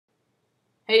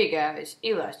Hey guys,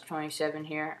 Elas27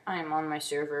 here. I am on my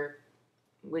server,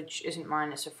 which isn't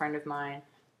mine, it's a friend of mine,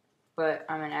 but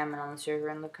I'm an admin on the server,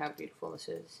 and look how beautiful this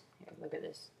is. Here, look at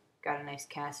this. Got a nice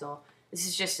castle. This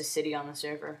is just a city on the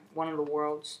server, one of the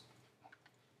worlds.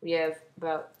 We have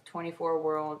about 24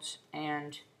 worlds,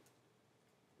 and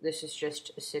this is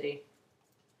just a city.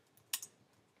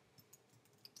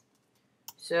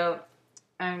 So,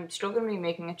 I'm still going to be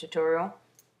making a tutorial,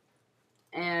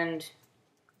 and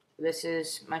this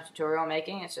is my tutorial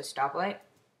making. It's a stoplight.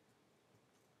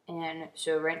 And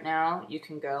so right now you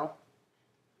can go.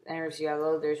 There's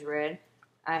yellow, there's red.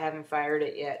 I haven't fired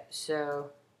it yet, so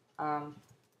yeah,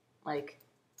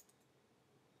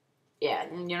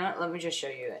 you know what? Let me just show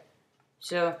you it.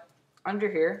 So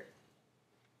under here,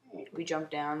 we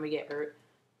jump down, we get hurt.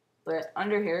 But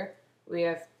under here we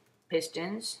have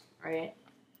pistons, right?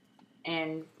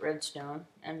 And redstone,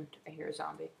 and I hear a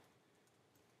zombie.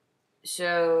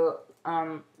 So,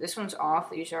 this one's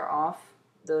off, these are off,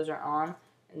 those are on,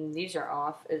 and these are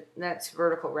off. That's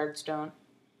vertical redstone,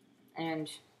 and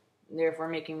therefore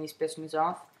making these pistons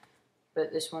off.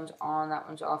 But this one's on, that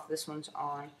one's off, this one's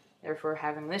on, therefore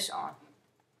having this on.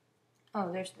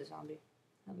 Oh, there's the zombie.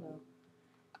 Hello.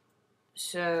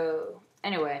 So,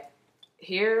 anyway,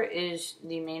 here is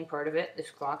the main part of it, this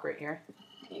clock right here.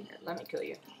 Here, let me kill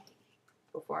you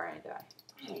before I die.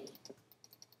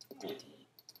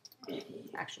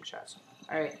 Action shots.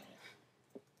 Alright.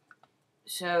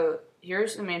 So,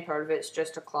 here's the main part of it. It's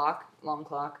just a clock, long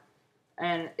clock,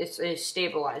 and it's a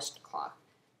stabilized clock.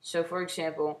 So, for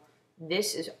example,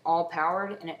 this is all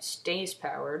powered, and it stays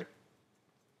powered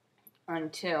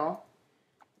until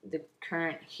the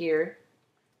current here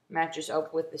matches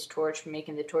up with this torch,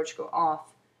 making the torch go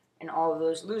off, and all of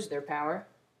those lose their power.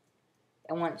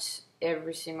 And once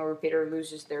every single repeater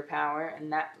loses their power,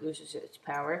 and that loses its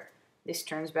power, this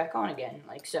turns back on again,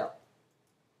 like so.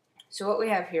 So what we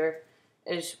have here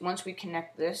is once we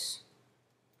connect this,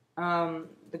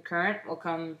 the current will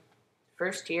come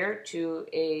first here to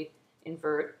a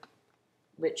invert,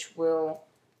 which will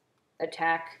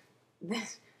attack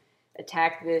this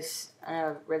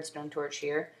redstone torch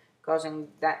here, causing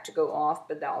that to go off,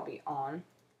 but that will be on,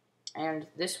 and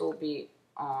this will be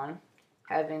on,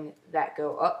 having that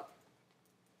go up,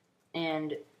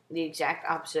 and the exact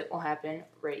opposite will happen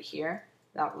right here.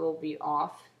 That will be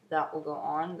off, that will go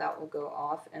on, that will go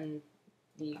off, and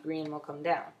the green will come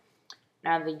down.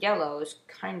 Now the yellow is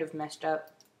kind of messed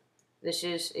up. This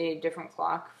is a different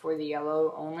clock for the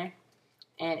yellow only,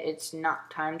 and it's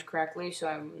not timed correctly, so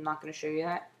I'm not going to show you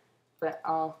that, but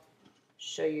I'll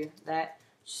show you that.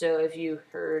 So if you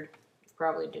heard, you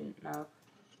probably didn't know,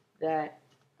 that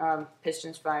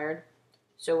pistons fired,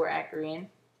 so we're at green,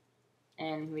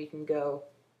 and we can go.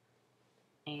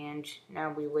 And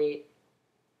now we wait,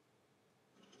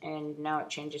 and now it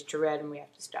changes to red, and we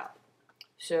have to stop.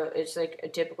 So it's like a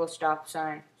typical stop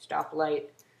sign, stop light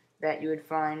that you would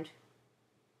find.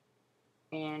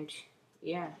 And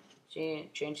yeah, see,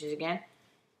 it changes again.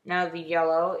 Now the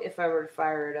yellow, if I were to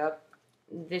fire it up,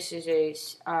 this is a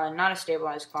not a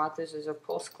stabilized clock. This is a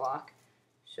pulse clock.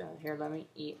 So here, let me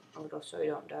eat a little so I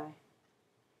don't die.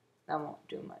 That won't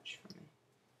do much for me.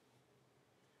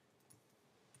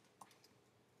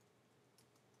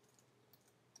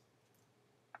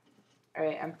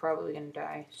 Alright, I'm probably going to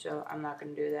die, so I'm not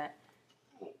going to do that.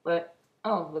 But,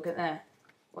 oh, look at that.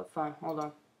 What fun. Hold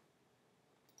on.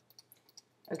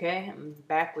 Okay, I'm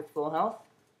back with full health.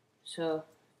 So,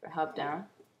 if I hop down,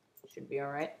 it should be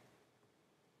alright.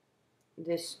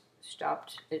 This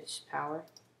stopped its power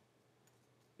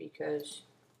because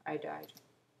I died.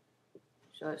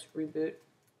 So let's reboot.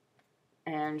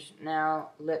 And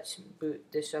now let's boot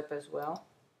this up as well,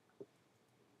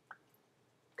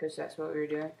 because that's what we were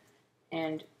doing.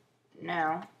 And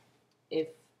now, if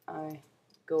I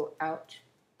go out,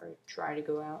 or try to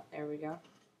go out, there we go.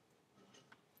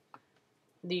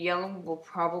 The yellow will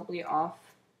probably off,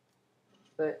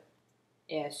 but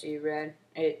yeah, see red,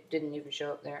 it didn't even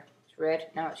show up there. It's red,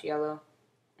 now it's yellow,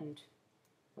 and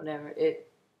whatever.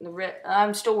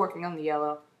 I'm still working on the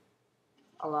yellow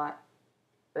a lot,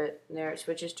 but there it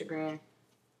switches to green.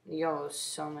 The yellow is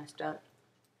so messed up.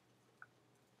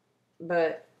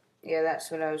 But yeah, that's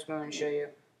what I was going to show you.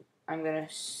 I'm going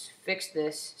to fix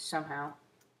this somehow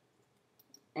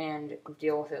and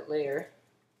deal with it later.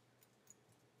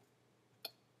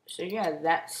 So yeah,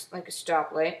 that's like a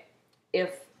stoplight.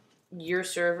 If your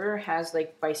server has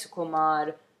like bicycle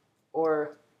mod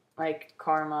or like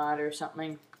car mod or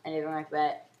something, anything like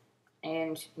that,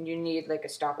 and you need like a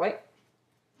stoplight,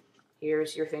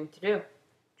 here's your thing to do.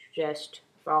 Just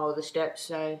follow the steps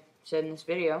I said in this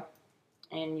video,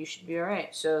 and you should be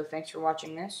alright. So thanks for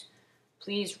watching this.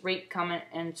 please rate, comment,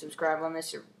 and subscribe on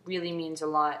this. It really means a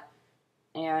lot.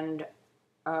 And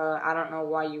I don't know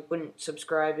why you wouldn't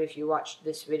subscribe if you watched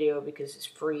this video, because it's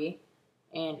free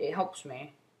and it helps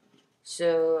me.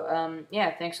 So,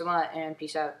 yeah, thanks a lot and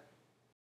peace out.